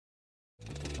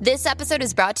This episode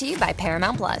is brought to you by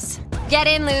Paramount Plus. Get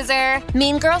in, loser!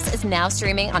 Mean Girls is now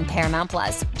streaming on Paramount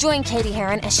Plus. Join Katie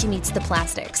Heron as she meets the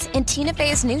plastics in Tina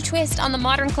Fey's new twist on the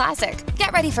modern classic.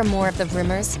 Get ready for more of the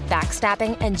rumors,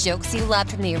 backstabbing, and jokes you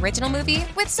loved from the original movie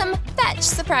with some fetch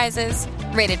surprises.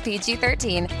 Rated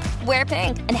PG-13. Wear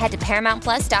pink and head to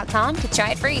ParamountPlus.com to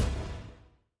try it free.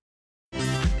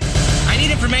 I need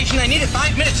information. I need it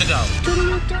 5 minutes ago.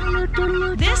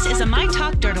 This is a My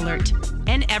Talk Dirt Alert,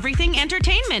 an everything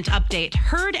entertainment update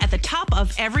heard at the top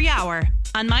of every hour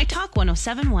on My Talk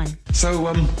 107.1.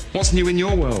 So, what's new in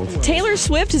your world? Taylor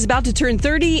Swift is about to turn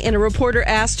 30, and a reporter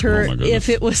asked her if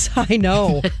it was, I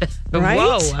know, right?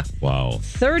 Whoa. Wow.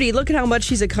 30, look at how much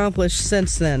she's accomplished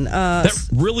since then. That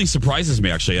really surprises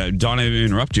me, actually. Dawn, I didn't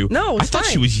interrupt you. No, it's I thought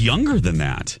fine. she was younger than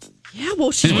that. Yeah,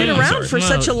 well, she's been around for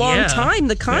such a long time.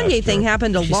 The Kanye thing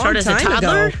happened a long started as a time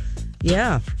toddler? ago.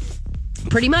 Yeah.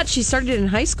 Pretty much. She started in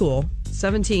high school,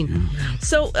 17.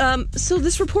 So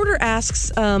this reporter asks,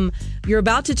 you're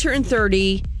about to turn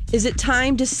 30. Is it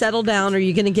time to settle down? Or are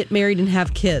you going to get married and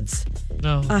have kids?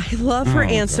 No. I love her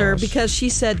answer because she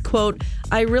said, quote,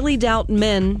 I really doubt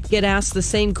men get asked the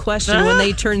same question when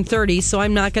they turn 30, so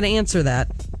I'm not going to answer that.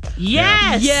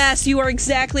 Yes. Yes, you are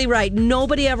exactly right.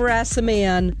 Nobody ever asks a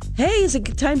man, hey, is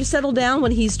it time to settle down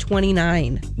when he's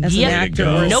 29 as an actor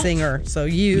or a singer? So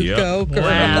you go, girl.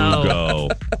 Wow. Go.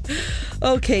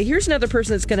 Okay, here's another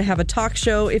person that's going to have a talk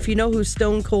show. If you know who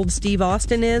Stone Cold Steve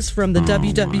Austin is from the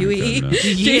WWE,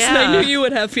 Jason, I knew you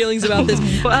would have feelings about this.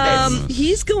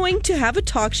 He's going to have a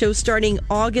talk show starting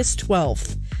August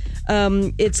 12th.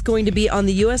 It's going to be on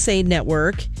the USA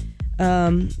Network.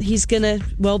 He's going to,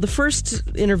 the first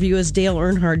interview is Dale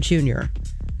Earnhardt Jr.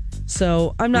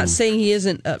 So I'm not saying he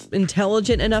isn't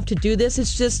intelligent enough to do this.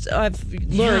 It's just I've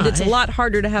learned it's a lot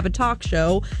harder to have a talk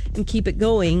show and keep it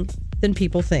going than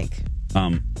people think.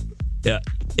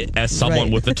 As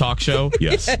someone with a talk show,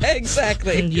 yes.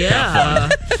 Exactly. Yeah.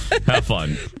 Have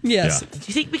fun. Yes. Yeah. Do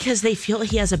you think because they feel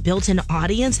he has a built-in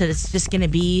audience that it's just going to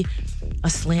be a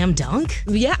slam dunk?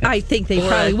 Yeah, I think they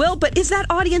probably will. But is that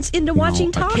audience into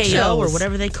watching talk KO shows? or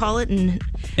whatever they call it? And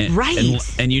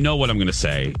you know what I'm going to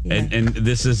say. Yeah. And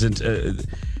this isn't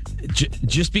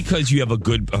just because you have a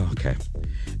good. Okay.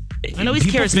 I know he's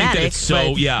people charismatic. Think that it's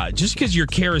so but just because you're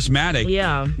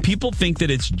charismatic. People think that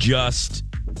it's just.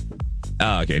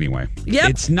 Okay. Anyway,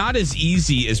 it's not as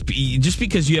easy as just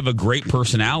because you have a great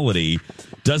personality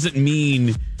doesn't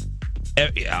mean.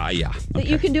 That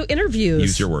you can do interviews.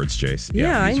 Use your words, Jace.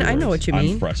 Yeah, I know what you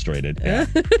mean. I'm frustrated. Yeah.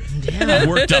 I'm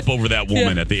worked up over that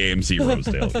woman at the AMC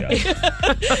Rosedale.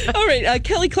 Yeah. All right.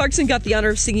 Kelly Clarkson got the honor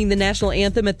of singing the national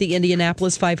anthem at the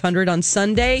Indianapolis 500 on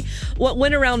Sunday. What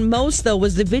went around most, though,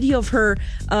 was the video of her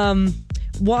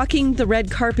walking the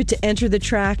red carpet to enter the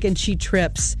track, and she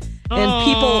trips.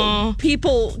 And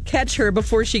people catch her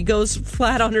before she goes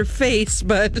flat on her face.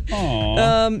 But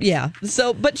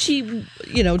but she,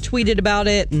 tweeted about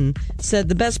it and said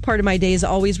the best part of my day is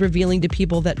always revealing to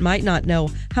people that might not know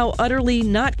how utterly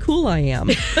not cool I am.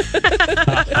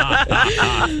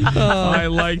 I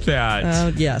like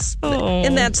that. Yes.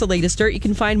 And that's the latest dirt. You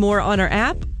can find more on our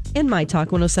app and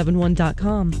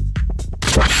mytalk1071.com.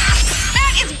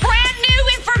 That is brand new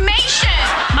information.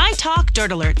 My Talk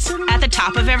Dirt Alerts at the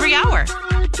top of every hour.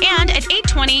 And at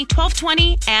 8:20,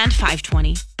 12:20, and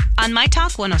 5:20 on My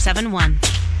Talk 107.1.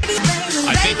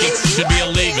 I think it should be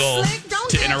illegal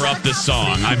to interrupt this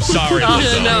song. I'm sorry,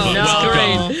 Lizzo, but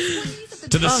welcome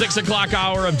to the 6 o'clock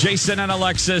hour of Jason and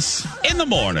Alexis in the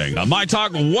morning on My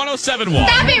Talk 107.1.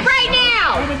 Stop it right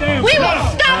now! We will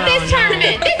stop this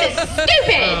tournament! This is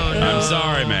stupid! I'm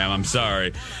sorry, ma'am. I'm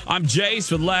sorry. I'm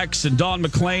Jace with Lex and Dawn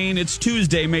McClain. It's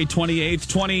Tuesday, May 28th,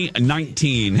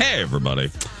 2019. Hey, everybody.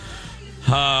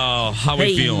 How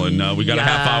we feeling? We got a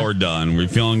half hour done. We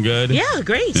feeling good? Yeah,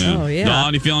 great. Yeah. Oh, yeah.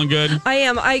 Dawn, you feeling good? I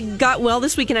am. I got well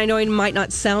this week, and I know it might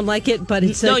not sound like it, but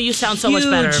it's you sound so much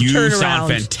better. huge You turnaround.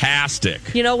 sound fantastic.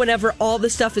 Whenever all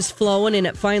the stuff is flowing and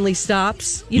it finally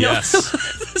stops. Yes.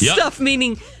 Yep. Stuff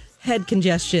meaning head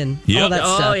congestion, Yep. all that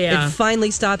Oh, stuff. yeah. It finally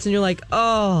stops, and you're like,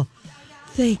 oh,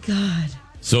 thank God.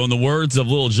 So, in the words of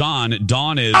Lil Jon,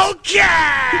 Dawn is Okay.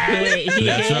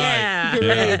 That's right.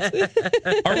 Yeah.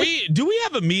 Do we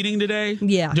have a meeting today?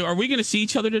 Yeah. Are we going to see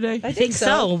each other today? I think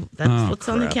so. That's what's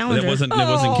on the calendar. It wasn't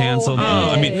canceled. Oh,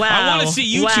 I want to see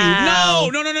you two. Wow.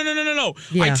 No.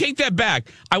 Yeah. I take that back.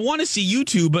 I want to see you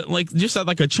two, but just at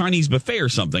like a Chinese buffet or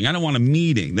something. I don't want a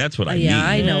meeting. That's what I mean. Yeah,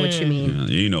 I know what you mean. Yeah,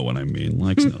 you know what I mean.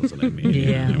 Lex knows what I mean.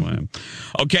 Yeah. Anyway.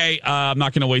 Okay, I'm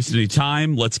not going to waste any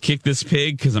time. Let's kick this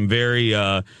pig because I'm very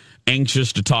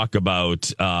anxious to talk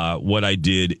about what I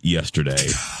did yesterday.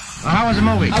 How was the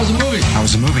movie? How was the movie? How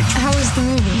was the movie? How was the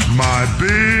movie? My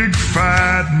big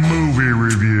fat movie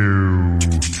review.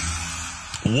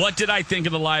 What did I think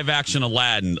of the live action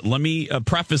Aladdin? Let me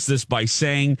preface this by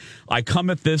saying I come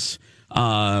at this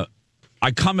as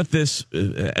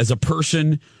a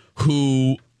person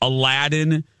who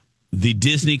Aladdin, the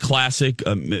Disney classic,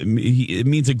 it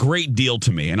means a great deal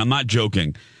to me, and I'm not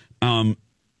joking.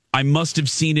 I must have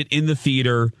seen it in the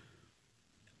theater.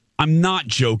 I'm not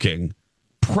joking.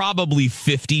 Probably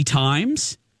 50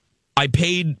 times. I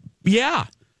paid,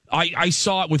 I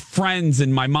saw it with friends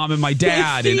and my mom and my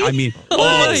dad. 50? And I mean,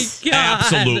 my God.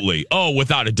 Absolutely. Oh,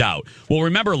 without a doubt. Well,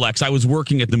 remember, Lex, I was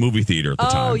working at the movie theater at the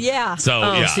time. Oh, yeah.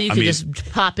 So you could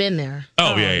just pop in there.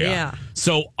 Oh, yeah.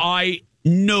 So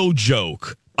no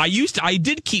joke. I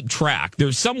did keep track.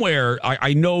 There's somewhere,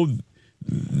 I know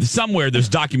somewhere there's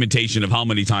documentation of how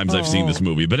many times I've seen this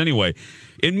movie. But anyway,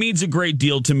 it means a great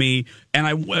deal to me. And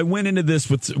I went into this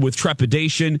with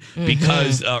trepidation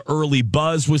because early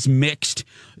buzz was mixed.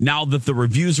 Now that the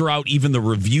reviews are out, even the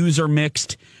reviews are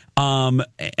mixed.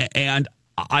 And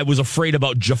I was afraid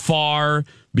about Jafar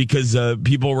because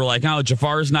people were like, oh,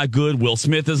 Jafar's not good. Will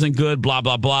Smith isn't good, blah,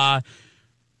 blah, blah.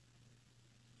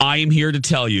 I am here to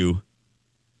tell you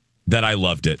that I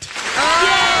loved it.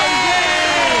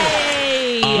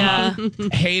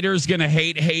 Haters gonna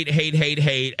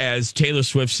hate, as Taylor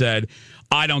Swift said.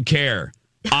 I don't care.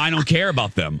 I don't care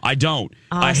about them. I don't.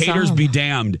 Awesome. Haters be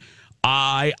damned.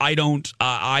 I don't.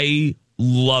 I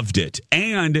loved it.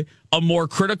 And a more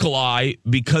critical eye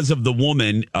because of the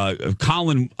woman.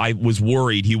 Colin, I was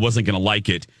worried he wasn't going to like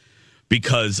it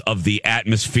because of the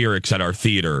atmospherics at our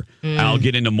theater. And I'll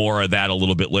get into more of that a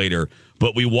little bit later.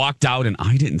 But we walked out, and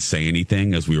I didn't say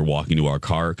anything as we were walking to our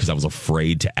car because I was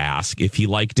afraid to ask if he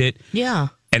liked it. Yeah.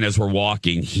 And as we're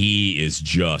walking, he is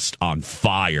just on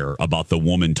fire about the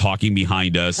woman talking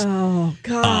behind us. Oh,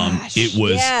 gosh. It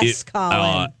was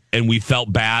Colin. And we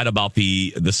felt bad about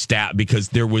the staff because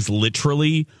there was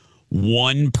literally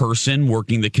one person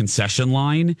working the concession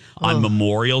line on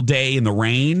Memorial Day in the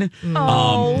rain.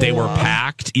 They were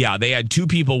packed. Yeah, they had two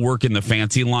people working the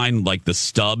fancy line, like the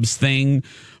Stubbs thing.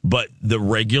 But the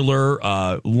regular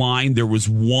line, there was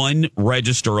one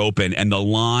register open, and the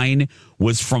line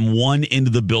was from one end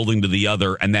of the building to the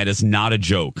other, and that is not a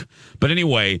joke. But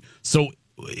anyway, so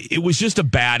it was just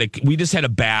we just had a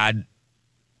bad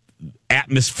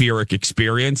atmospheric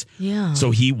experience. Yeah.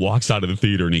 So he walks out of the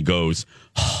theater and he goes,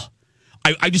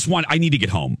 I need to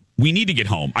get home. We need to get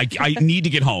home. I need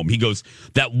to get home. He goes,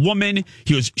 that woman,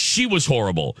 she was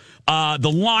horrible.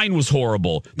 The line was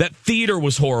horrible. That theater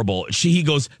was horrible. He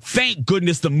goes, thank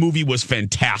goodness the movie was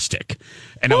fantastic.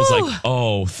 And I was like,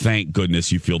 oh, thank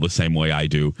goodness you feel the same way I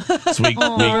do. So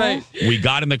we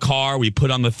got in the car. We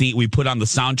put on the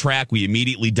soundtrack. We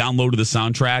immediately downloaded the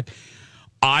soundtrack.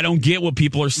 I don't get what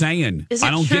people are saying. Is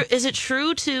it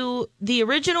true to the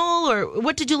original, or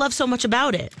what did you love so much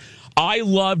about it? I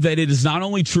love that it is not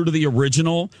only true to the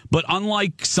original, but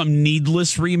unlike some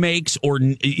needless remakes or,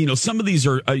 some of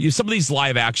these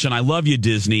live action, I love you,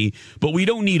 Disney, but we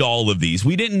don't need all of these.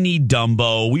 We didn't need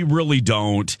Dumbo. We really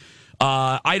don't.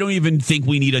 I don't even think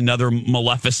we need another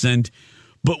Maleficent.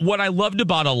 But what I loved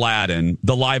about Aladdin,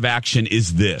 the live action,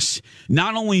 is this.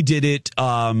 Not only did it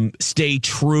stay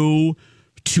true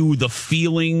to the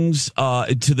feelings,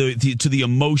 to the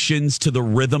emotions, to the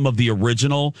rhythm of the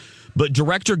original, but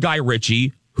director Guy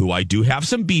Ritchie, who I do have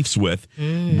some beefs with,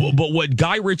 but what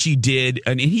Guy Ritchie did,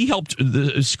 and he helped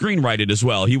screenwrite it as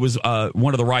well. He was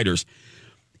one of the writers.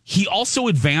 He also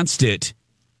advanced it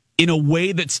in a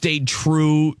way that stayed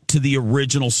true to the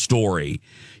original story.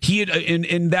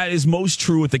 And that is most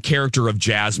true with the character of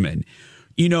Jasmine.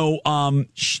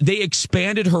 They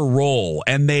expanded her role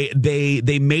and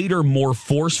they made her more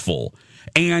forceful,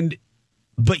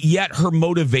 but yet her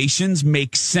motivations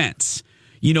make sense.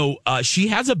 She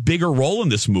has a bigger role in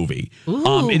this movie.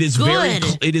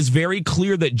 It is very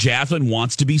clear that Jasmine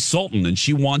wants to be Sultan and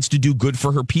she wants to do good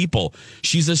for her people.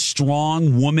 She's a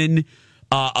strong woman,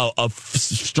 a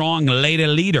strong lady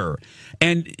leader,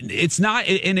 and it's not.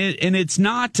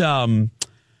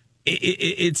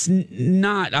 It's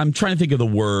not, I'm trying to think of the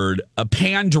word,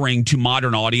 pandering to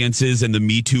modern audiences and the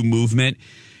Me Too movement.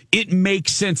 It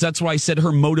makes sense. That's why I said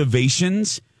her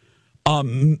motivations,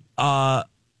 in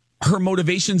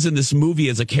this movie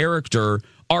as a character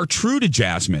are true to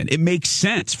Jasmine. It makes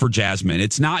sense for Jasmine.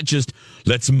 It's not just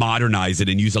let's modernize it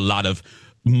and use a lot of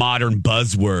modern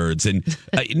buzzwords. And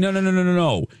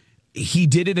no. He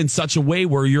did it in such a way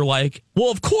where you're like, well,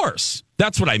 of course.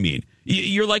 That's what I mean.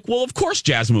 You're like, well, of course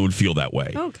Jasmine would feel that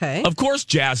way. Okay. Of course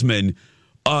Jasmine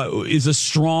is a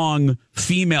strong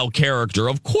female character.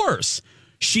 Of course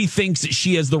she thinks that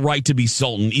she has the right to be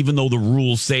Sultan, even though the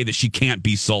rules say that she can't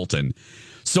be Sultan.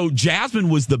 So Jasmine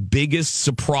was the biggest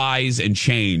surprise and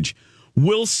change.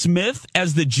 Will Smith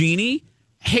as the genie,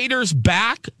 haters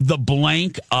back the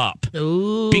blank up.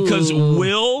 Ooh. Because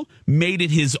Will made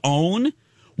it his own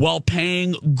while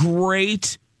paying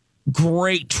great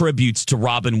tributes to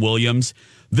Robin Williams.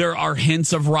 There are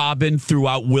hints of Robin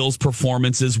throughout Will's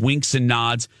performances, winks and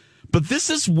nods. But this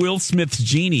is Will Smith's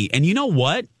genie. And you know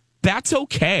what? That's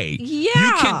okay.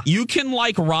 Yeah. You can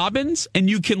like Robin's and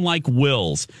you can like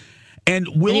Will's. And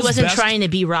he wasn't trying to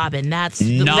be Robin.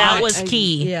 That was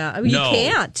key. Yeah, I mean, No. you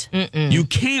can't. You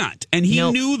can't. And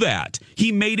he knew that.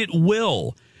 He made it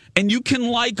Will. And you can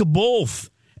like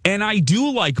both. And I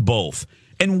do like both.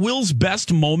 And Will's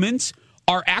best moments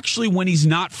are actually when he's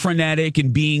not frenetic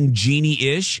and being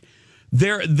genie-ish.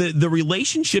 The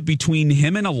relationship between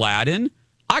him and Aladdin,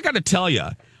 I got to tell you,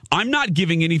 I'm not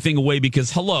giving anything away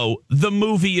because, hello, the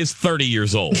movie is 30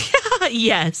 years old.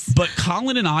 Yes. But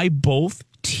Colin and I both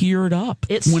teared up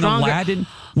It's when stronger.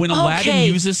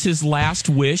 Aladdin uses his last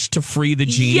wish to free the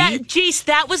genie. Yeah, Jace,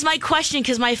 that was my question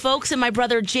because my folks and my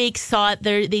brother Jake saw it.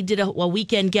 They did a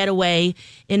weekend getaway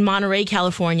in Monterey,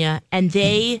 California, and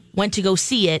they went to go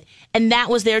see it. And that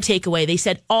was their takeaway. They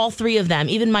said all three of them,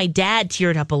 even my dad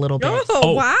teared up a little bit.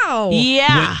 Oh, wow.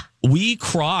 Yeah. When we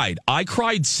cried. I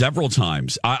cried several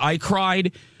times. I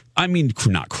cried. I mean,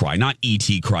 not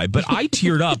E.T. cried, but I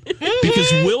teared up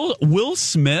because Will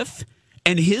Smith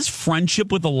and his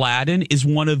friendship with Aladdin is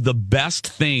one of the best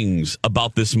things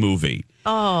about this movie.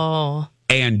 Oh.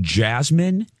 And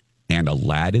Jasmine and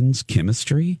Aladdin's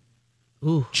chemistry,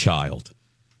 child.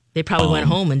 They probably went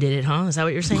home and did it, huh? Is that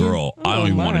what you're saying? Girl, I don't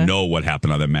even want to know what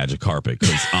happened on that magic carpet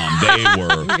because they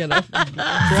were. We're gonna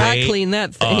dry clean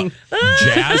that thing.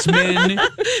 Jasmine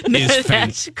is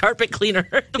That's carpet cleaner.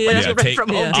 The one you rent from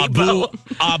Home Depot.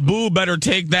 Abu better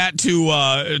take that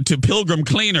to Pilgrim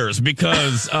Cleaners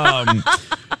because Abu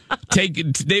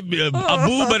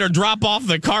better drop off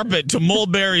the carpet to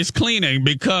Mulberry's Cleaning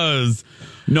because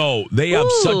they have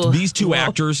these two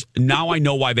actors. Now I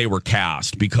know why they were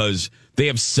cast because they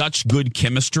have such good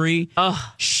chemistry.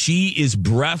 She is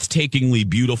breathtakingly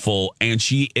beautiful and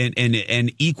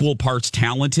and equal parts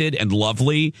talented and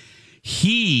lovely.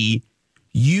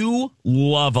 You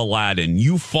love Aladdin.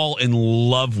 You fall in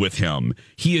love with him.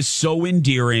 He is so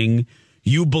endearing.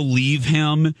 You believe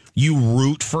him. You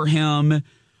root for him.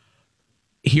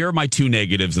 Here are my two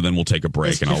negatives, and then we'll take a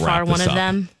break, and I'll wrap this one up. of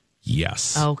them?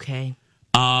 Yes. Okay.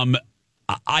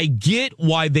 I get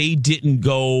why they didn't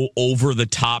go over the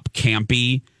top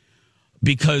campy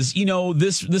because,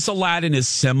 this Aladdin is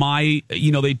semi,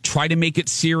 they try to make it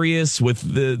serious with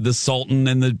the Sultan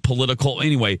and the political.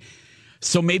 Anyway,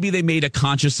 so maybe they made a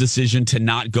conscious decision to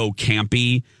not go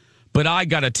campy. But I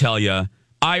got to tell you,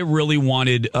 I really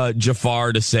wanted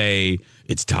Jafar to say,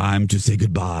 it's time to say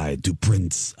goodbye to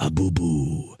Prince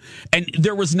Abubu. And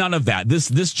there was none of that. This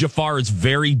Jafar is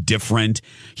very different.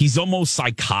 He's almost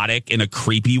psychotic in a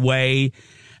creepy way.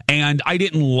 And I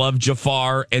didn't love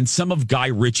Jafar. And some of Guy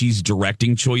Ritchie's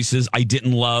directing choices I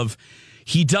didn't love.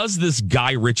 He does this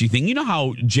Guy Ritchie thing. You know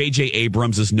how J.J.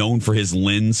 Abrams is known for his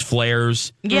lens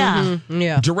flares? Yeah. Mm-hmm.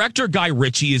 Yeah. Director Guy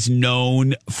Ritchie is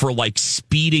known for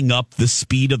speeding up the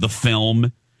speed of the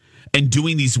film and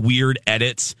doing these weird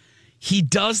edits. He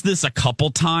does this a couple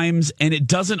times, and it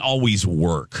doesn't always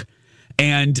work.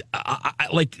 And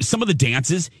some of the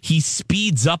dances, he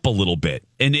speeds up a little bit,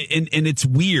 and it's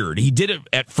weird. He did it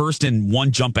at first in One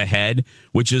Jump Ahead,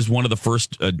 which is one of the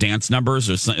first dance numbers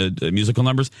or musical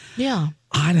numbers. Yeah,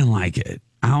 I didn't like it.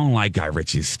 I don't like Guy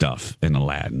Ritchie's stuff in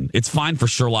Aladdin. It's fine for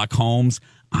Sherlock Holmes.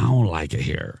 I don't like it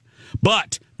here.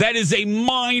 But that is a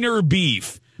minor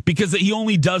beef because he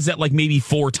only does that maybe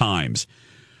 4 times.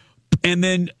 And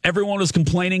then everyone was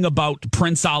complaining about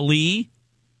Prince Ali.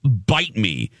 Bite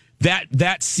me.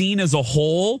 That scene as a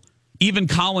whole, even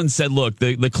Colin said, look,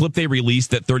 the clip they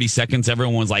released at 30 seconds,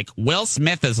 everyone was like, Will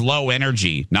Smith is low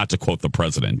energy. Not to quote the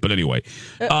president, but anyway,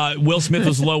 Will Smith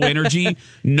was low energy.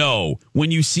 No, when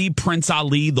you see Prince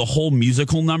Ali, the whole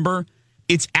musical number,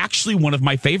 it's actually one of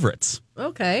my favorites.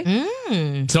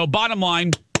 Okay. So bottom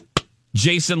line,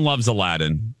 Jason loves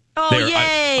Aladdin. Oh,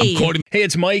 yay! I'm quoting. Hey,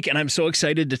 it's Mike, and I'm so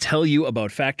excited to tell you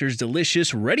about Factor's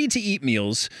delicious, ready-to-eat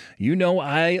meals. You know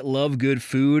I love good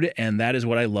food, and that is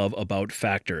what I love about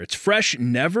Factor. It's fresh,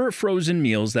 never-frozen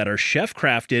meals that are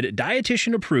chef-crafted,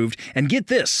 dietitian-approved, and get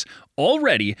this, all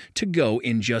ready to go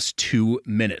in just 2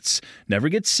 minutes. Never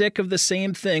get sick of the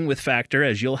same thing with Factor,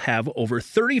 as you'll have over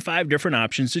 35 different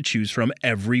options to choose from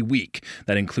every week.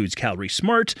 That includes Calorie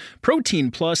Smart,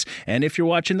 Protein Plus, and if you're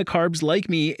watching the carbs like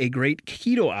me, a great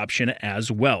keto option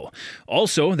as well.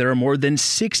 Also, there are more than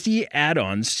 60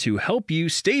 add-ons to help you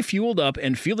stay fueled up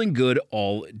and feeling good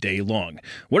all day long.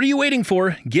 What are you waiting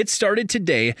for? Get started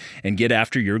today and get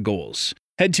after your goals.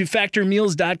 Head to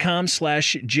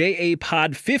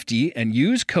factormeals.com/JAPOD50 and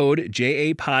use code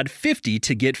JAPOD50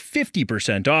 to get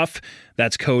 50% off.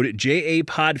 That's code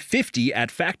JAPOD50 at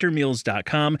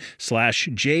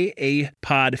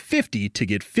factormeals.com/JAPOD50 to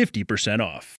get 50%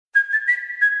 off.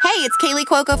 Hey, it's Kaylee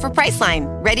Cuoco for Priceline.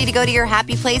 Ready to go to your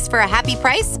happy place for a happy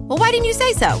price? Well, why didn't you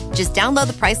say so? Just download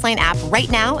the Priceline app right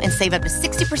now and save up to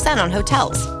 60% on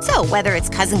hotels. So whether it's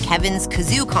Cousin Kevin's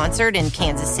Kazoo Concert in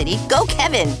Kansas City, go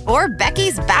Kevin, or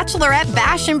Becky's Bachelorette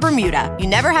Bash in Bermuda, you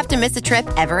never have to miss a trip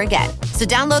ever again. So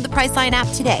download the Priceline app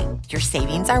today. Your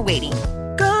savings are waiting.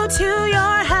 Go to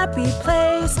your happy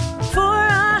place for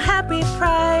a happy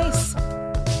price.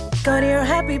 Go to your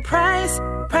happy price,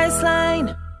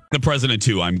 Priceline. The president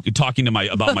too. I'm talking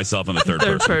to about myself in the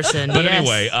third person. But yes.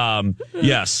 anyway,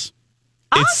 yes,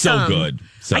 awesome. It's so good.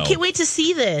 So I can't wait to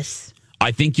see this.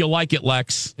 I think you'll like it,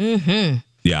 Lex. Mm-hmm.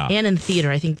 Yeah, and in the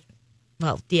theater, I think.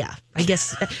 Well, yeah, I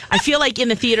guess I feel like in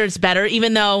the theater it's better,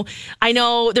 even though I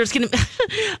know there's gonna.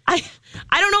 I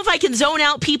don't know if I can zone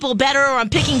out people better or I'm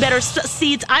picking better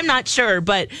seats. I'm not sure,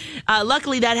 but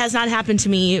luckily that has not happened to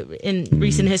me in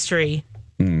recent history.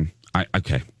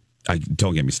 Okay.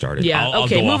 Don't get me started. Yeah, I'll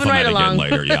okay, go moving off on right that along. again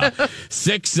later. Yeah,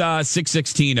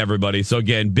 6:16, everybody. So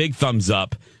again, big thumbs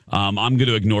up. I'm going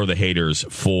to ignore the haters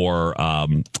for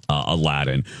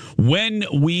Aladdin. When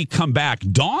we come back,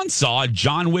 Dawn saw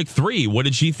John Wick 3. What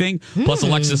did she think? Plus,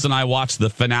 Alexis and I watched the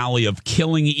finale of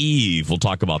Killing Eve. We'll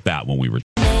talk about that when we return.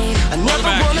 Welcome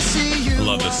back. I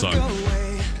love this song.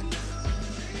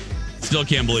 Still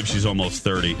can't believe she's almost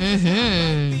 30.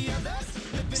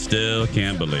 Still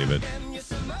can't believe it.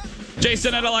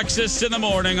 Jason and Alexis in the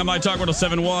morning on My Talk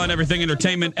 107.1, everything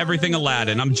entertainment, everything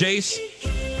Aladdin. I'm Jace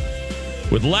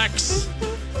with Lex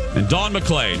and Dawn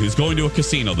McClain, who's going to a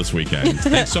casino this weekend.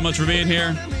 Thanks so much for being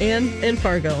here. And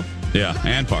Fargo. Yeah,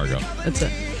 and Fargo. That's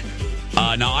it.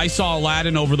 Now, I saw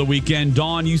Aladdin over the weekend.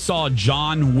 Dawn, you saw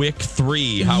John Wick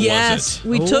 3. How was it?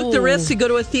 We took the risk to go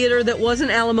to a theater that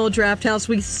wasn't Alamo Drafthouse.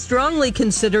 We strongly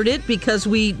considered it because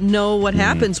we know what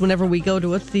happens whenever we go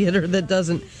to a theater that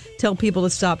doesn't tell people to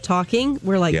stop talking.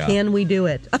 We're like, can we do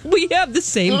it? We have the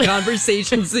same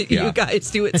conversations that you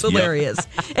guys do. It's hilarious.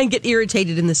 And get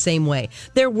irritated in the same way.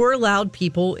 There were loud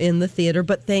people in the theater,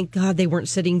 but thank God they weren't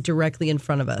sitting directly in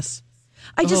front of us.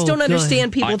 I just don't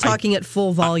understand people talking at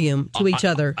full volume to each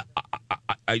other.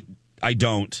 I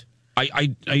don't.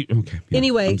 Okay. Yeah,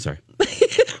 anyway. I'm sorry.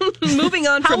 Moving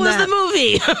on from that. How was the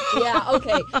movie? Yeah,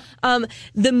 okay.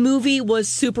 The movie was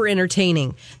super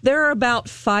entertaining. There are about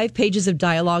 5 pages of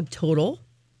dialogue total.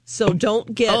 So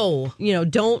don't get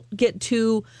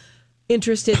too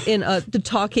interested in the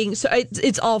talking. So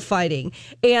it's all fighting.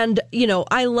 And,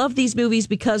 I love these movies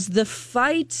because the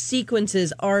fight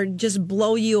sequences are just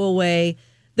blow you away.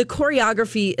 The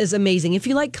choreography is amazing. If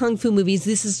you like kung fu movies,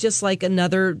 this is just like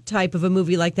another type of a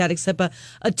movie like that, except a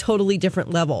totally different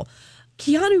level.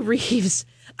 Keanu Reeves,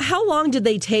 how long did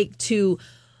they take to...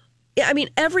 I mean,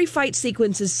 every fight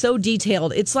sequence is so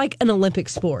detailed. It's like an Olympic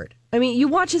sport. I mean, you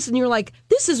watch this and you're like,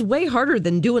 this is way harder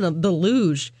than doing the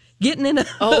luge. Getting in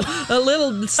a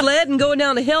little sled and going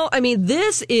down a hill. I mean,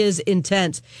 this is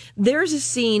intense. There's a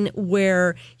scene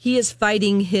where he is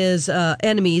fighting his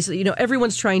enemies.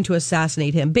 Everyone's trying to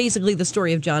assassinate him. Basically, the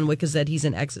story of John Wick is that he's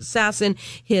an ex-assassin.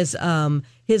 His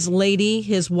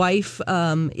wife,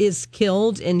 is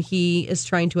killed, and he is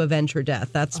trying to avenge her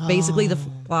death. That's basically the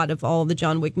plot of all the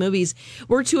John Wick movies.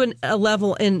 We're to a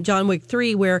level in John Wick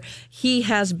 3 where he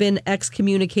has been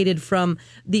excommunicated from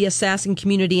the assassin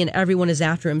community, and everyone is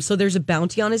after him. So there's a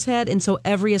bounty on his head, and so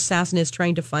every assassin is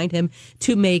trying to find him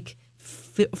to make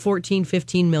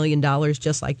 $14-15 million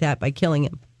just like that by killing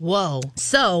him. Whoa.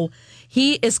 So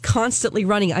he is constantly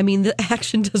running. I mean, the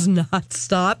action does not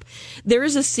stop. There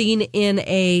is a scene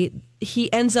he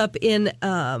ends up in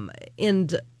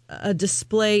a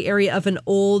display area of an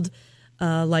old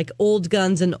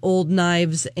guns and old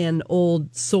knives and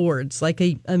old swords, like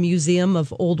a museum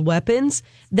of old weapons.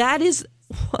 That is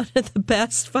one of the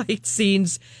best fight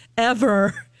scenes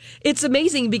ever. It's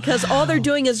amazing because all they're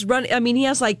doing is run. I mean, he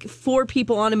has like 4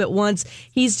 people on him at once.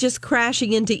 He's just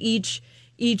crashing into each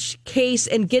each case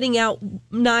and getting out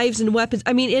knives and weapons.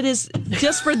 I mean, it is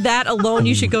just for that alone.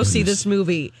 You should go see this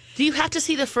movie. Do you have to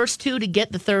see the first two to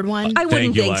get the third one? I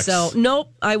wouldn't think so.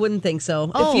 Nope, I wouldn't think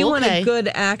so. Oh, if you want okay. a good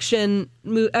action,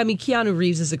 I mean, Keanu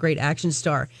Reeves is a great action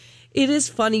star. It is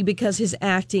funny because his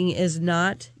acting is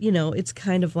not, it's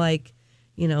kind of like,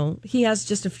 he has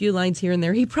just a few lines here and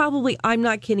there. He probably, I'm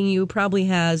not kidding you, probably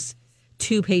has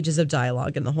 2 pages of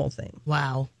dialogue in the whole thing.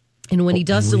 Wow. And when he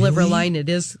does deliver a line, it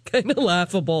is kind of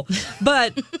laughable,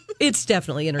 but it's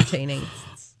definitely entertaining.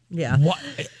 Yeah. What?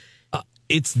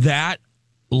 It's that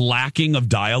lacking of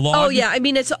dialogue? Oh, yeah. I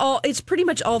mean, it's pretty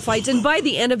much all fights. And by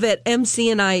the end of it, MC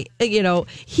and I,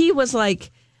 he was like,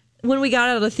 when we got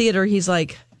out of the theater, he's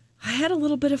like, I had a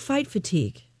little bit of fight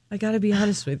fatigue. I got to be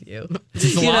honest with you.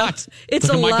 It's a lot. It's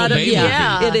like a lot of,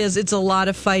 Yeah. it is. It's a lot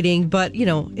of fighting. But,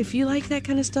 if you like that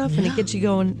kind of stuff and it gets you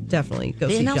going, definitely go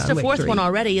see John Wick 3. They announced a fourth one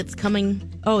already. It's coming.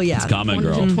 Oh, yeah. It's coming,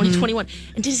 girl. 2021.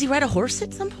 And does he ride a horse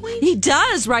at some point? He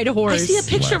does ride a horse. I see a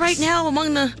picture right now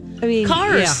among the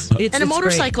cars and a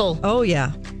motorcycle. Great. Oh,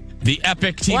 yeah. The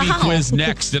epic TV quiz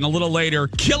next, and a little later,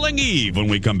 Killing Eve when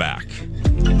we come back.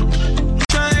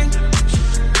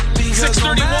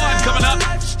 6:31 coming up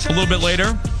a little bit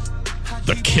later.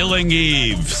 The Killing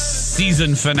Eve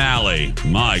season finale.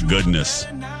 My goodness.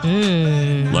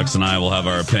 Lex and I will have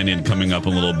our opinion coming up a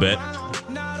little bit.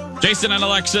 Jason and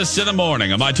Alexis in the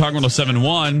morning on My Talk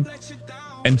 1071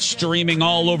 and streaming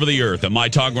all over the earth at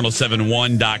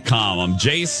MyTalk1071.com. I'm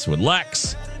Jace with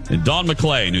Lex and Dawn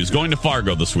McClain, who's going to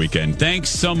Fargo this weekend. Thanks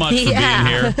so much for being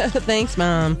here. Thanks,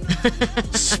 Mom.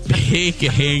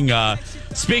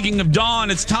 Speaking of Dawn,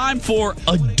 it's time for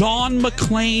a Dawn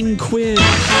McClain quiz.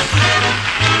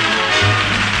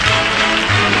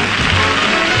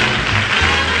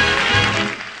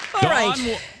 All right.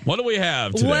 Dawn, what do we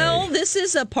have today? Well, this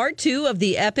is a part 2 of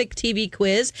the Epic TV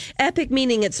quiz. Epic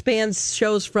meaning it spans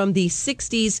shows from the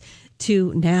 60s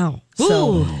to now.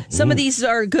 So some of these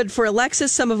are good for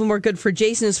Alexis. Some of them are good for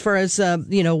Jason as far as,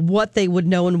 what they would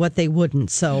know and what they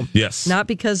wouldn't. So yes. Not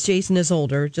because Jason is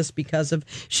older, just because of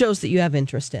shows that you have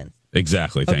interest in.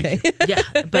 Exactly. Thank you. Yeah,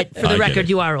 but for the record,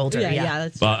 you are older. Yeah.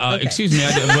 That's okay. Excuse me.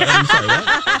 I'm sorry. What?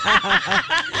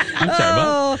 I'm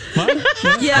sorry.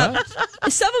 What? Yeah.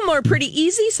 Some of them are pretty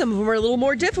easy. Some of them are a little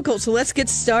more difficult. So let's get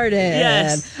started.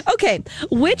 Yes. Okay.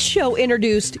 Which show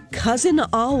introduced Cousin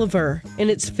Oliver in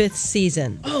its 5th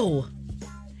season? Oh.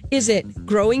 Is it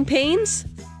Growing Pains,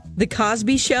 The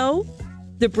Cosby Show,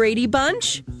 The Brady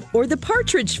Bunch, or The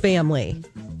Partridge Family?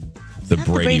 The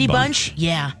Brady Bunch.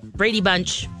 Yeah. Brady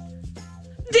Bunch.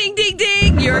 Ding, ding,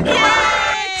 ding. You're correct.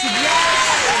 Yes.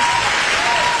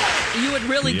 You would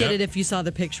really get it if you saw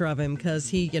the picture of him because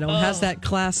he, has that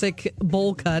classic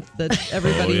bowl cut that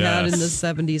everybody had in the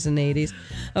 70s and 80s.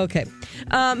 Okay.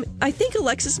 I think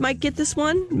Alexis might get this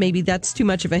one. Maybe that's too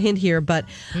much of a hint here, but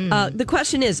the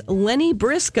question is, Lenny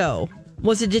Briscoe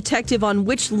was a detective on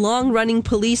which long-running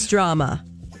police drama?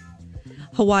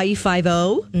 Hawaii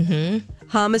Five-0?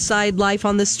 Homicide: Life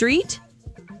on the Street?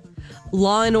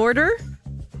 Law and Order?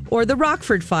 Or The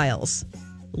Rockford Files?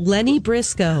 Lenny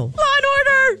Briscoe. Law and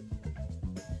Order.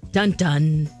 Dun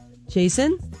dun.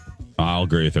 Jason? I'll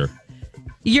agree with her.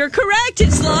 You're correct.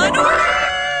 It's Law and Order.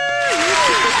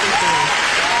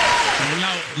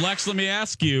 Now, Lex, let me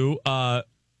ask you,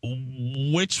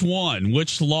 which one?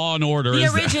 Which Law and Order The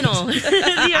is original.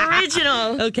 The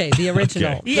original. Okay, the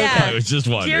original. Okay. Yeah. Okay, it was just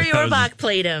one. Jerry Orbach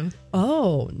played him.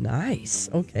 Oh, nice.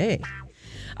 Okay.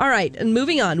 All right, and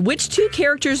moving on. Which 2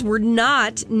 characters were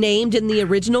not named in the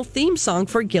original theme song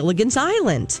for Gilligan's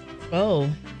Island? Oh.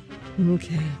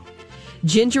 Okay.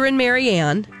 Ginger and Mary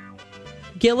Ann,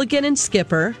 Gilligan and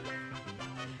Skipper,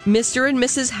 Mr. and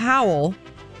Mrs. Howell,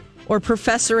 or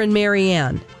Professor and Mary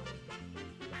Ann?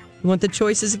 You want the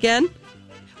choices again?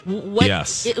 What,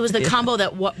 yes. It was the combo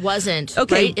that wasn't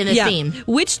right, in the theme.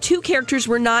 Which 2 characters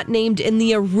were not named in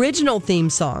the original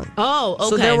theme song? Oh, okay.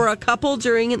 So there were a couple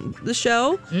during the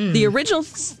show. The original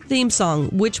theme song,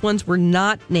 which ones were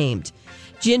not named?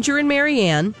 Ginger and Mary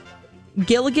Ann,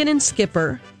 Gilligan and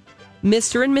Skipper,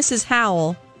 Mr. and Mrs.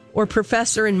 Howell, or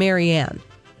Professor and Mary Ann?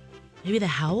 Maybe the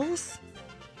Howells?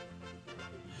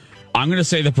 I'm going to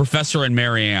say the Professor and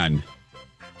Mary Ann.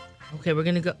 Okay, we're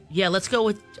going to go. Yeah, let's go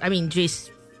with, Jace.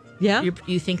 Yeah?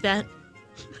 You think that?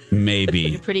 Maybe.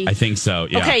 You're pretty... I think so,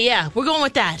 yeah. Okay, yeah, we're going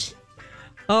with that.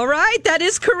 All right, that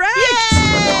is correct.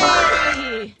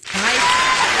 Yay!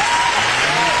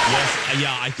 Yes,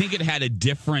 yeah, I think it had a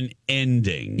different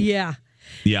ending. Yeah.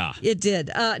 Yeah. It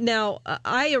did. Now,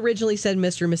 I originally said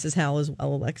Mr. and Mrs. Howell as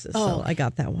well, Alexis, so I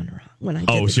got that one wrong when I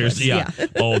did the seriously? quiz. Yeah.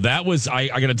 Oh, that was, I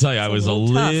got to tell you, I was a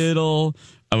little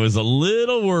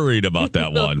worried about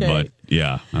that one, Okay.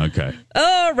 Yeah. Okay.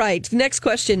 All right. Next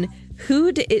question.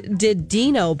 Who did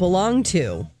Dino belong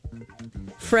to?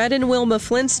 Fred and Wilma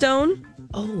Flintstone?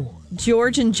 Oh.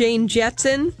 George and Jane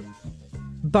Jetson?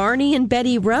 Barney and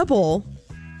Betty Rubble?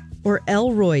 Or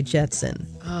Elroy Jetson?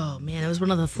 Oh, man. It was one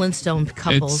of the Flintstone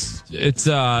couples. It's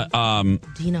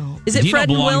Dino. Is it Dino Fred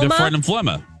and belonged Wilma? to Fred and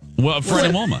Wilma. Well, Fred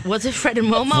and Wilma. Was it Fred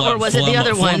and Wilma or was it the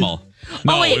other one?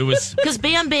 No, wait, it was. Because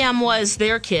Bam Bam was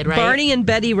their kid, right? Barney and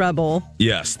Betty Rubble?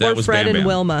 Yes, that or was Fred Bam and Bam.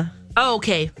 Wilma? Oh,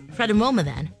 okay. Fred and Wilma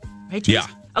then. Right,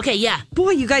 Jason? Yeah. Okay, yeah. Boy,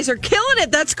 you guys are killing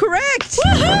it. That's correct.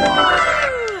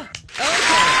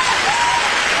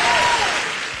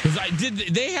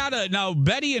 Because they had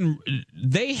Betty and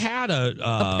they had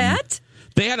a pet.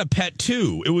 They had a pet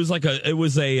too. It was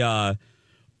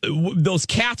those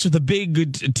cats with the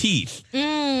big teeth.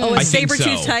 Oh, a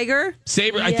saber-toothed tiger?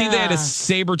 I think they had a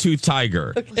saber-toothed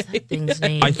tiger. What's that thing's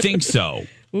name? I think so.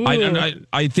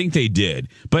 I think they did,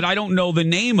 but I don't know the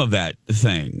name of that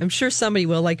thing. I'm sure somebody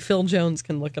will, like Phil Jones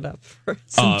can look it up for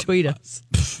some tweet us.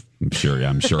 I'm sure.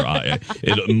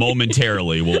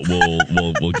 Momentarily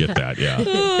we'll get that.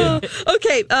 Yeah.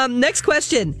 Okay. Next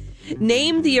question.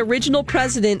 Name the original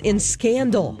president in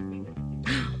Scandal.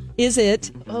 Is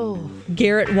it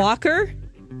Garrett Walker,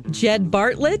 Jed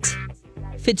Bartlett,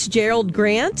 Fitzgerald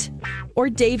Grant, or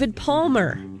David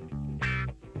Palmer?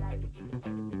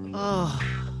 Oh.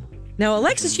 Now,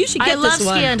 Alexis, you should get this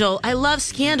one. I love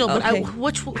Scandal, but Okay.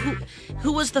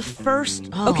 who was the first?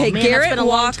 Oh, Okay, man, Garrett that's been a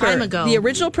Walker, long time ago. the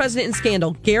original president in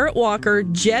Scandal. Garrett Walker,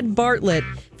 Jed Bartlett,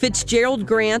 Fitzgerald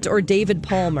Grant, or David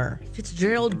Palmer?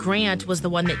 Fitzgerald Grant was the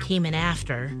one that came in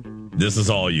after. This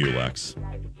is all you, Lex.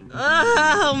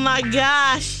 Oh my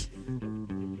gosh!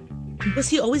 Was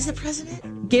he always the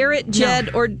president? Garrett,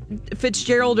 Jed, or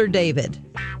Fitzgerald, or David?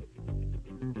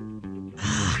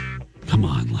 Come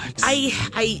on, Lex.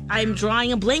 I'm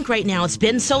drawing a blank right now. It's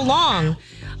been so long.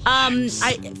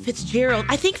 Fitzgerald.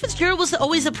 I think Fitzgerald was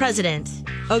always the president.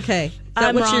 Okay. Is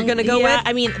that what you're going to go with?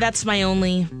 I mean, that's my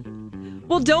only.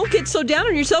 Well, don't get so down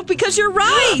on yourself because you're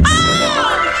right.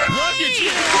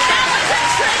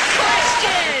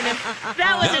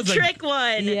 That was a trick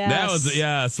one. Yes. That was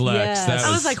yes, Lex. Yes.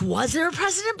 I was like, was there a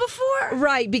president before?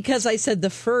 Right, because I said the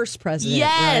first president.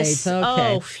 Yes. Right.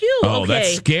 Okay. Oh, phew. Oh, okay. that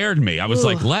scared me. I was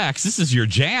like, Lex, this is your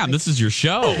jam. This is your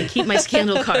show. Keep my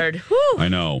Scandal card. I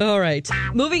know. All right.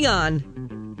 Moving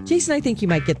on. Jason, I think you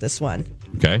might get this one.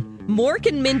 Okay. Mork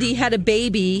and Mindy had a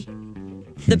baby.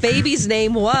 The baby's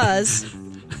name was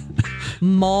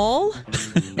Moll,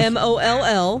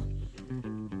 M-O-L-L,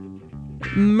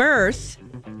 Mirth,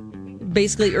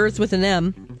 basically Earth with an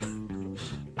M,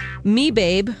 Me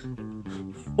Babe,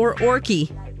 or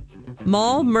Orky.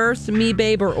 Moll, Mirth, Me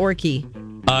Babe, or Orky.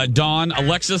 Dawn,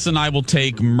 Alexis and I will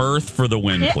take Mirth for the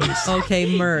win, please.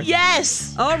 Okay, Mirth.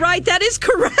 Yes. All right, that is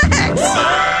correct.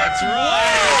 That's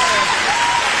right.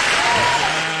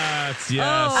 Yes.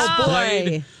 Oh,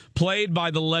 boy. Played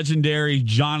by the legendary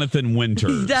Jonathan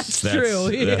Winters. That's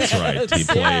true. That's right.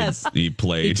 He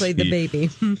played the baby.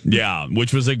 Yeah,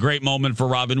 which was a great moment for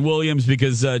Robin Williams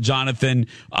because Jonathan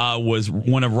was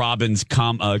one of Robin's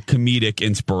comedic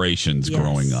inspirations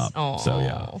growing up. Aww. So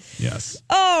yeah, yes.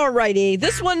 All righty.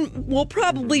 This one will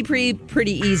probably be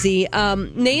pretty easy.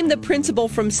 Name the principal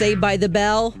from Saved by the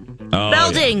Bell. Oh,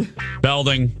 Belding. Yeah.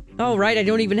 Belding. Oh, right. I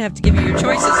don't even have to give you your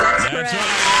choices. That's correct.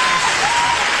 Right.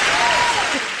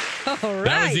 All right.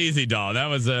 That was easy, Dawn. That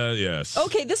was, yes.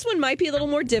 Okay, this one might be a little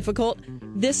more difficult.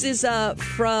 This is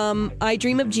from I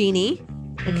Dream of Jeannie.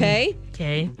 Okay?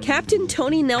 Okay. Captain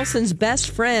Tony Nelson's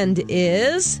best friend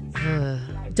is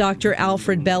Dr.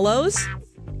 Alfred Bellows,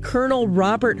 Colonel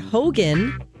Robert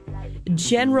Hogan,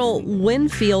 General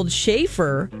Winfield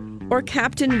Schaefer, or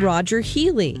Captain Roger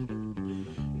Healy?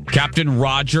 Captain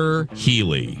Roger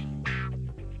Healy.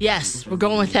 Yes, we're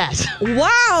going with that.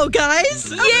 Wow,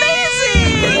 guys! Amazing!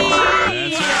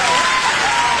 That's right.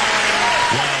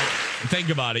 Well, think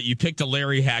about it. You picked a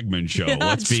Larry Hagman show.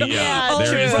 Let's be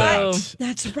there is that.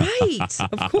 That's right.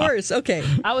 Of course. Okay.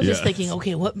 I was just thinking,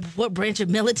 okay, what branch of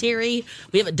military?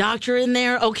 We have a doctor in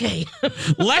there. Okay.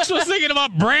 Lex was thinking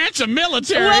about branch of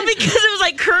military. Well, because it was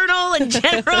like colonel and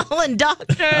general and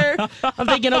doctor. I'm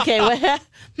thinking, okay, what?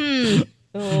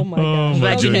 Oh my gosh.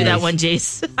 Glad you knew that one,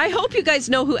 Jace. I hope you guys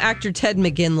know who actor Ted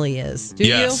McGinley is. Do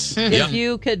Yes. you? Yep. If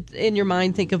you could, in your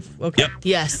mind, think of... Okay. Yep.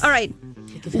 Yes. All right.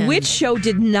 Which show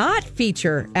did not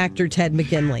feature actor Ted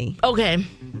McGinley? Okay.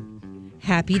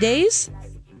 Happy Days,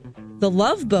 The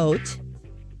Love Boat,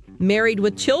 Married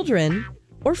with Children,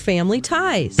 or Family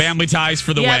Ties? Family Ties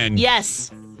for the win.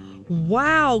 Yes.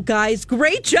 Wow, guys.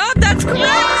 Great job. That's correct.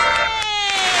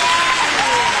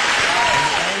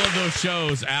 those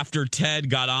shows after Ted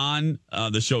got on,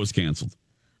 the show was canceled.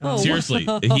 Oh, seriously,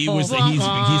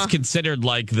 he's considered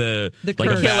like the like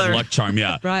a bad luck charm.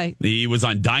 Yeah, right. He was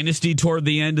on Dynasty toward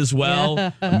the end as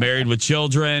well. Married with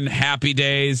Children, Happy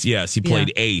Days. Yes, he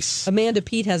played Ace. Amanda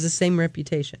Peet has the same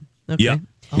reputation. Okay. Yep.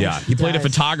 Yeah, he played a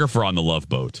photographer on the Love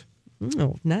Boat.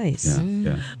 Oh, nice.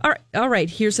 Yeah. All right.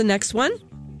 Here's the next one.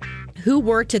 Who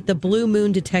worked at the Blue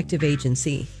Moon Detective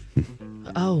Agency?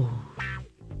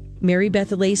 Mary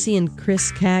Beth Lacey and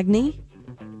Chris Cagney,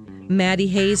 Maddie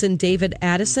Hayes and David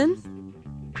Addison,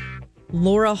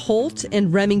 Laura Holt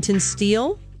and Remington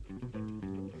Steele,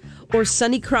 or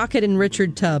Sonny Crockett and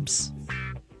Richard Tubbs?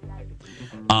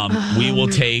 We will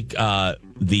take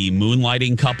the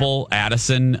moonlighting couple,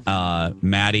 Addison,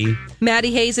 Maddie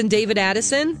Hayes and David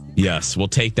Addison? Yes, we'll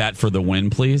take that for the win,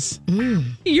 please.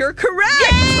 You're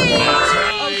correct.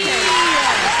 Okay.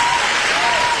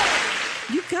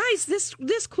 You guys, this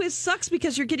quiz sucks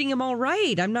because you're getting them all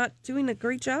right. I'm not doing a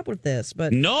great job with this,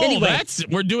 but anyway.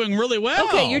 We're doing really well.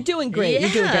 Okay, you're doing great. Yeah.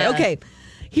 You're doing great. Okay,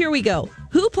 here we go.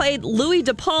 Who played Louis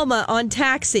De Palma on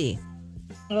Taxi?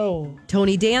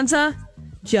 Tony Danza,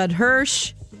 Judd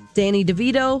Hirsch, Danny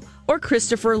DeVito, or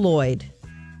Christopher Lloyd?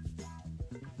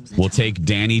 We'll take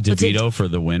Danny DeVito for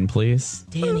the win, please.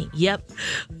 Danny. Yep.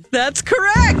 That's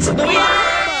correct. Louis De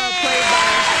Palma played by...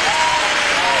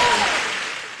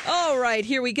 All right,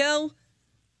 here we go.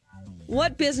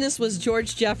 What business was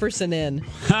George Jefferson in?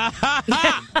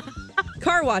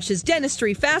 Car washes,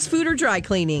 dentistry, fast food, or dry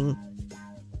cleaning?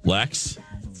 Lex?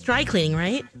 It's dry cleaning,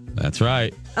 right? That's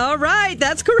right. All right,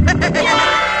 that's correct. There we go.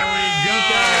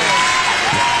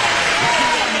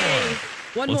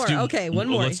 One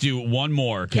more. Let's do one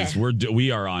more because we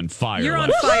are on fire. You're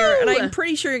on fire, and I'm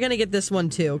pretty sure you're going to get this one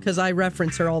too because I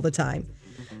reference her all the time.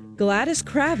 Gladys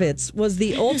Kravitz was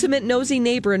the ultimate nosy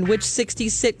neighbor in which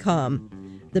 60s sitcom?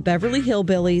 The Beverly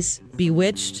Hillbillies,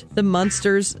 Bewitched, The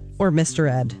Munsters, or Mr.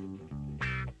 Ed?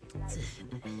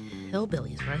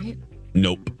 Hillbillies, right?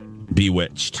 Nope.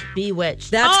 Bewitched. Bewitched.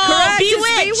 That's correct.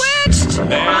 Bewitched. It's Bewitched. There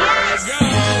we go.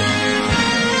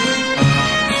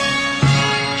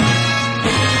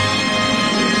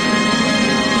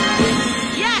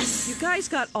 Guys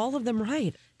got all of them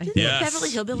right. Didn't the Beverly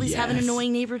Hillbillies have an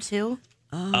annoying neighbor too?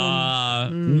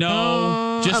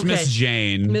 No, just Miss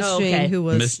Jane. Miss Jane, who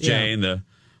was Miss Jane, the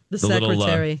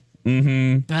secretary. Little,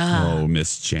 Oh,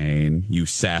 Miss Jane, you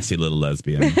sassy little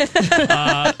lesbian.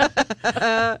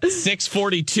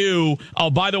 6:42.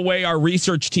 Oh, by the way, our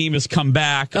research team has come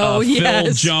back. Phil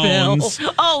Jones.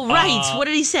 Phil. Oh, right. What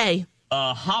did he say?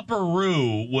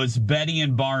 Hopperoo was Betty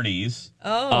and Barney's.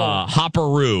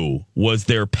 Hopperoo was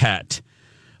their pet.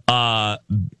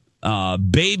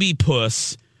 Baby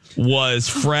Puss was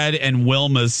Fred and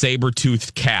Wilma's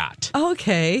saber-toothed cat.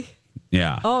 Okay.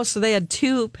 Yeah. Oh, so they had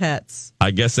two pets.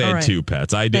 I guess they had two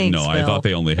pets. I didn't know. I thought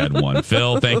they only had one.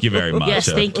 Phil, thank you very much. Yes,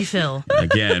 thank you, Phil.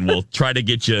 Again, we'll try to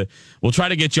get you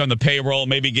on the payroll,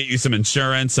 maybe get you some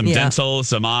insurance, some dental,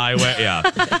 some eyewear. Yeah.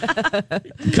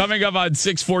 Coming up on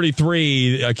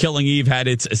 6:43, Killing Eve had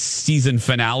its season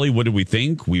finale. What did we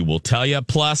think? We will tell you.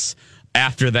 Plus,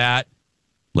 after that,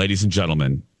 ladies and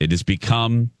gentlemen, it has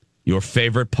become your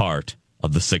favorite part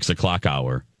of the 6 o'clock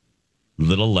hour.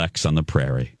 Little Lex on the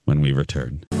Prairie when we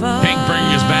return. Hank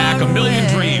bringing us back A Million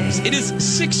Dreams. It is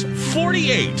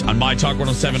 6:48 on My Talk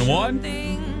 107.1.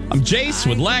 I'm Jace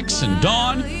with Lex and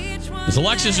Dawn. As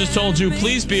Alexis just told you,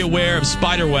 please be aware of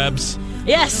spider webs.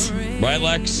 Yes. Right,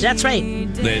 Lex? That's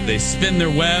right. They spin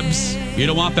their webs. You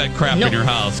don't want that crap in your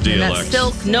house, do you, Lex?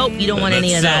 Silk. Nope, you don't want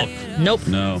any of that. Nope.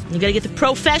 No. You got to get the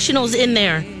professionals in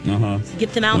there.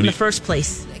 Get them out in the first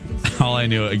place. All I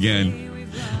knew, again,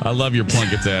 I love your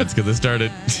Plunkets ads because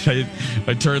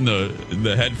I turned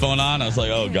the headphone on. I was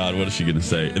like, oh, God, what is she going to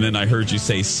say? And then I heard you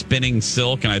say spinning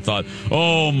silk, and I thought,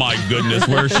 oh, my goodness,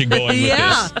 where is she going with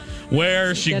this?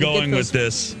 Where is she going with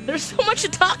this? There's so much to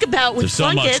talk about with Plunkets. There's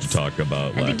so much to talk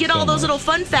about. And to get all those little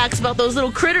fun facts about those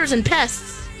little critters and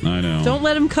pests. I know. Don't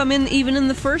let them come in even in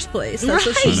the first place. That's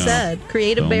what she said.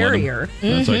 Create a barrier.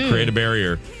 That's right. Create a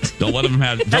barrier. Don't let them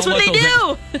have. That's what they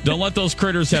do. Don't let those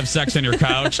critters have sex on your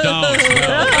couch. Don't.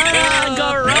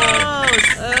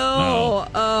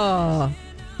 Oh.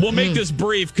 We'll make this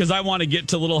brief because I want to get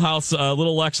to Little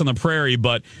Lex on the Prairie,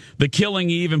 but the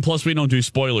Killing Eve, and plus we don't do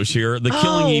spoilers here. The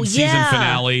Killing Eve season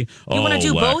finale. You want to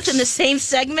do both in the same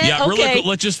segment? Yeah, okay. Really,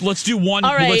 let's do one.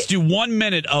 All right. Let's do 1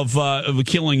 minute of the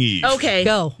Killing Eve. Okay,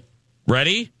 go.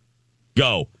 Ready?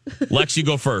 Go. Lex, you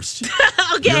go first.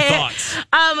 Okay. Your thoughts.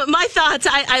 My thoughts,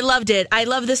 I loved it. I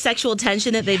love the sexual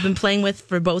tension that they've been playing with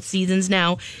for both seasons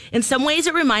now. In some ways,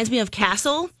 it reminds me of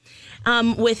Castle.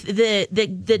 with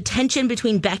the tension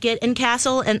between Beckett and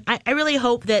Castle. And I really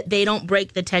hope that they don't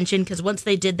break the tension, because once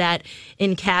they did that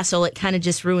in Castle, it kind of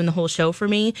just ruined the whole show for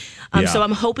me. So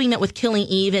I'm hoping that with Killing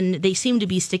Eve, and they seem to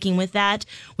be sticking with that,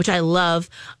 which I love.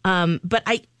 But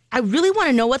I really want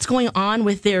to know what's going on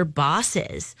with their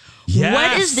bosses. Yes.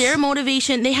 What is their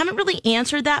motivation? They haven't really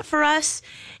answered that for us.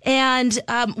 And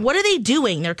what are they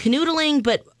doing? They're canoodling,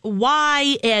 but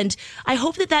why? And I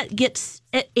hope that gets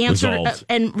answered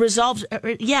and resolved.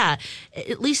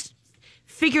 At least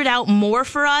figured out more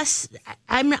for us.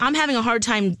 I'm having a hard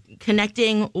time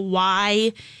connecting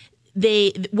why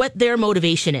what their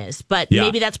motivation is, but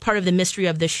maybe that's part of the mystery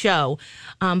of the show.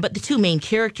 But the two main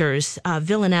characters,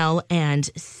 Villanelle and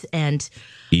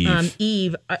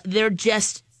Eve, they're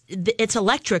just, it's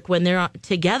electric when they're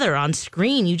together on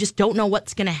screen. You just don't know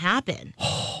what's going to happen.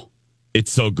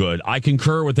 It's so good. I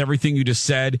concur with everything you just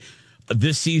said.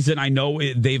 This season, I know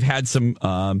they've had some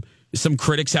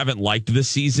critics haven't liked this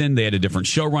season. They had a different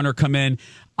showrunner come in.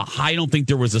 I don't think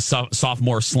there was a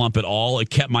sophomore slump at all. It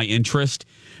kept my interest,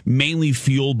 mainly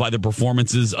fueled by the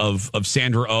performances of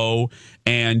Sandra Oh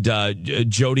and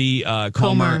Jodie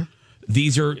Comer.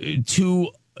 These are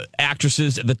two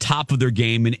actresses at the top of their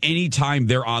game, and anytime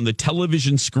they're on the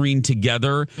television screen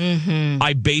together,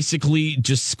 I basically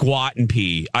just squat and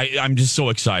pee. I'm just so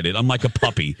excited. I'm like a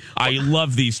puppy. I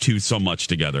love these two so much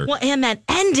together. Well, and that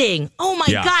ending. Oh my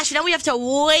gosh, now we have to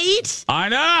wait. I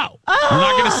know. We're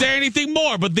not going to say anything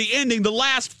more, but the ending, the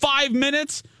last 5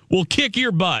 minutes, will kick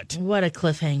your butt. What a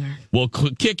cliffhanger. Will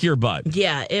kick your butt.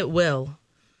 Yeah, it will.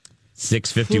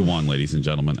 6:51, ladies and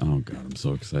gentlemen. Oh, God, I'm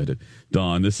so excited.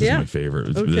 Dawn, this is my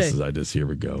favorite. Okay. Here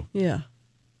we go. Yeah.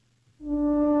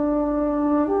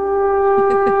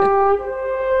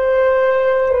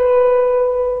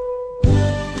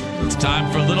 It's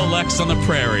time for Little Lex on the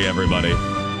Prairie, everybody.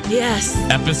 Yes.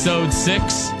 Episode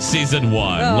 6, Season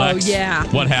 1. Oh, Lex, yeah.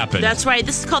 what happened? That's right.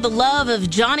 This is called The Love of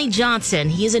Johnny Johnson.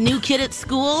 He's a new kid at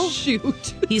school.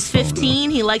 Shoot. He's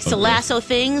 15. He likes to lasso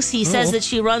things. He says that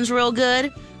she runs real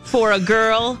good for a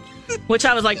girl, which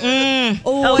I was like, okay.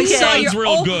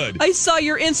 I saw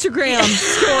your Instagram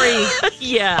story.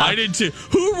 Yeah. I did too.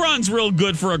 Who runs real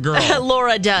good for a girl?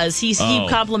 Laura does. He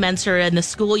compliments her in the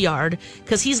schoolyard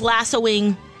because he's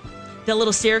lassoing the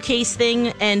little staircase thing,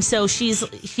 and so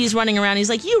she's running around. He's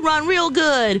like, you run real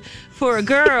good for a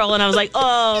girl. And I was like,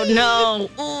 oh no.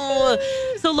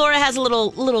 Ooh. So Laura has a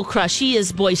little crush. She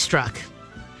is boy-struck,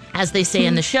 as they say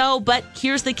in the show. But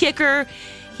here's the kicker.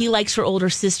 He likes her older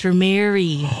sister,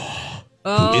 Mary.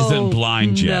 Who isn't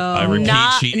blind yet. No. I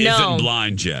repeat, isn't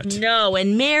blind yet. No,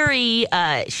 and Mary,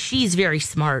 she's very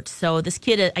smart. So this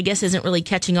kid, I guess, isn't really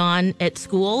catching on at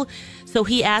school. So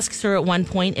he asks her at one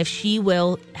point if she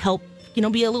will help,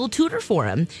 be a little tutor for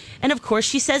him. And of course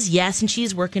she says yes, and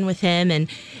she's working with him,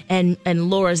 and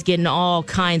Laura's getting all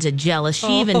kinds of jealous.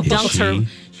 She even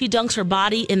dunks her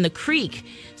body in the creek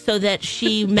so that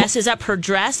she messes up her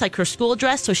dress, like her school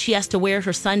dress, so she has to wear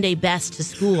her Sunday best to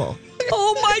school.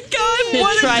 Oh my God!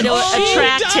 To try to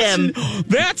attract him.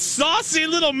 That saucy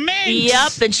little minx.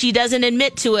 Yep, and she doesn't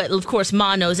admit to it. Of course,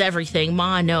 Ma knows everything.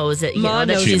 Ma knows that,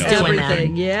 that she's doing that.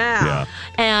 Yeah.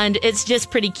 And it's just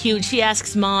pretty cute. She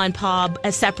asks Ma and Pa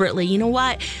separately, you know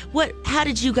what? How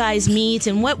did you guys meet?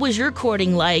 And what was your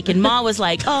courting like? And Ma was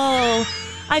like, oh,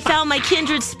 I found my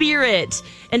kindred spirit.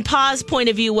 And Pa's point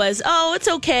of view was, oh, it's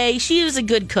okay. She was a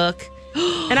good cook.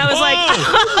 And I was like,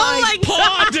 oh my God.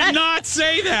 Pa did not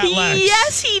say that, Lex.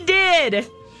 Yes, he did.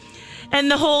 And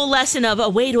the whole lesson of a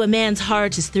way to a man's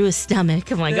heart is through his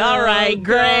stomach. I'm like, all right,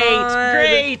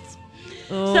 great.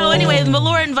 So anyway,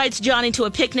 Laura invites Johnny to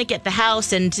a picnic at the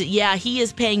house, and he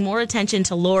is paying more attention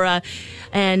to Laura.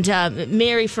 And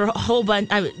Mary, for a whole bunch,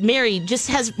 Mary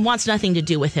just wants nothing to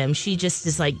do with him. She just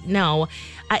is like, no,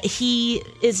 he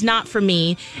is not for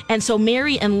me. And so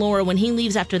Mary and Laura, when he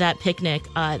leaves after that picnic,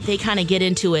 they kind of get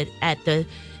into it at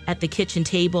the kitchen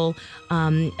table.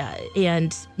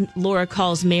 And Laura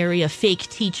calls Mary a fake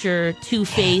teacher,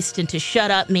 two-faced, and to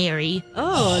shut up, Mary.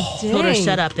 Oh, dang. Told her to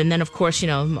shut up. And then, of course,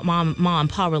 Mom and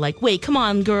Pa were like, wait, come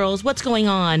on, girls, what's going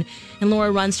on? And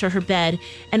Laura runs to her bed.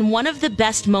 And one of the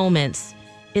best moments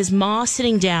is Ma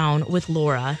sitting down with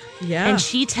Laura. Yeah. And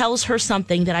she tells her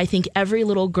something that I think every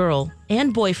little girl,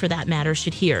 and boy for that matter,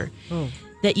 should hear.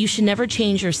 That you should never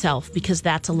change yourself, because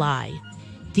that's a lie.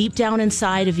 Deep down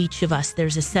inside of each of us,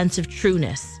 there's a sense of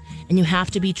trueness, and you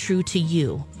have to be true to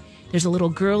you. There's a little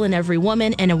girl in every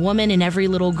woman, and a woman in every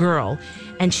little girl.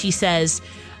 And she says,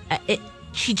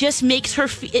 she just makes her,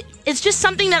 it's just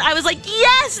something that I was like,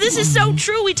 yes, this is so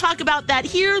true. We talk about that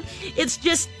here. It's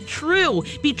just true.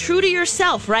 Be true to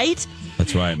yourself, right?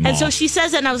 That's right, Ma. And so she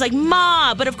says that, and I was like,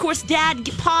 Ma. But of course,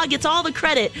 Pa gets all the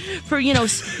credit for,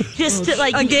 just to,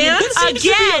 like, again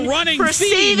for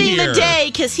saving the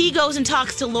day, because he goes and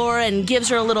talks to Laura and gives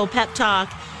her a little pep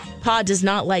talk. Pa does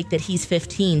not like that he's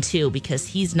 15, too, because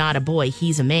he's not a boy.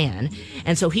 He's a man.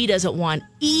 And so he doesn't want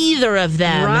either of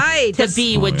them to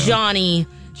be with Johnny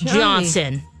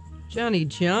Johnson. Johnny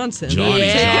Johnson. Johnny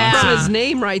Take it Johnson. from his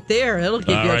name right there. It'll give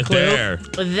you a right clue. there.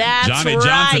 That's Johnny right.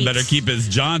 Johnson better keep his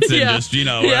Johnson right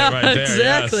there.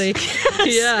 Exactly.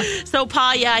 Yes. So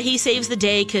Pa, he saves the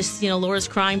day because, Laura's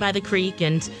crying by the creek,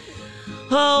 and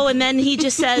then he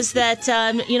just says that,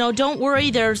 don't worry,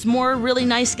 there's more really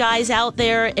nice guys out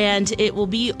there, and it will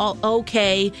be all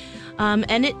okay.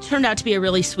 And it turned out to be a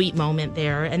really sweet moment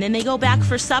there. And then they go back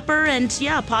for supper, and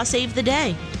Pa saved the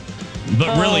day.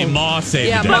 But really, Ma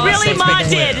saved the day. But really, Ma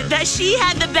did. That she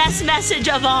had the best message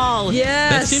of all.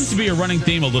 Yes. That seems to be a running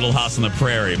theme of Little House on the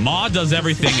Prairie. Ma does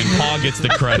everything, and Pa gets the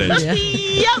credit.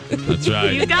 Yep. That's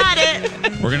right. You got it.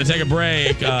 We're going to take a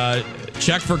break.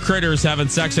 Check for critters having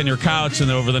sex on your couch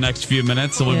over the next few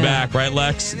minutes. So we'll be back, right,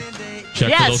 Lex?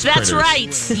 Check for those critters. That's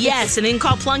right. Yes, and then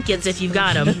call Plunkets if you've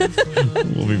got them.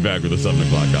 We'll be back with the 7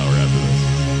 o'clock hour after this.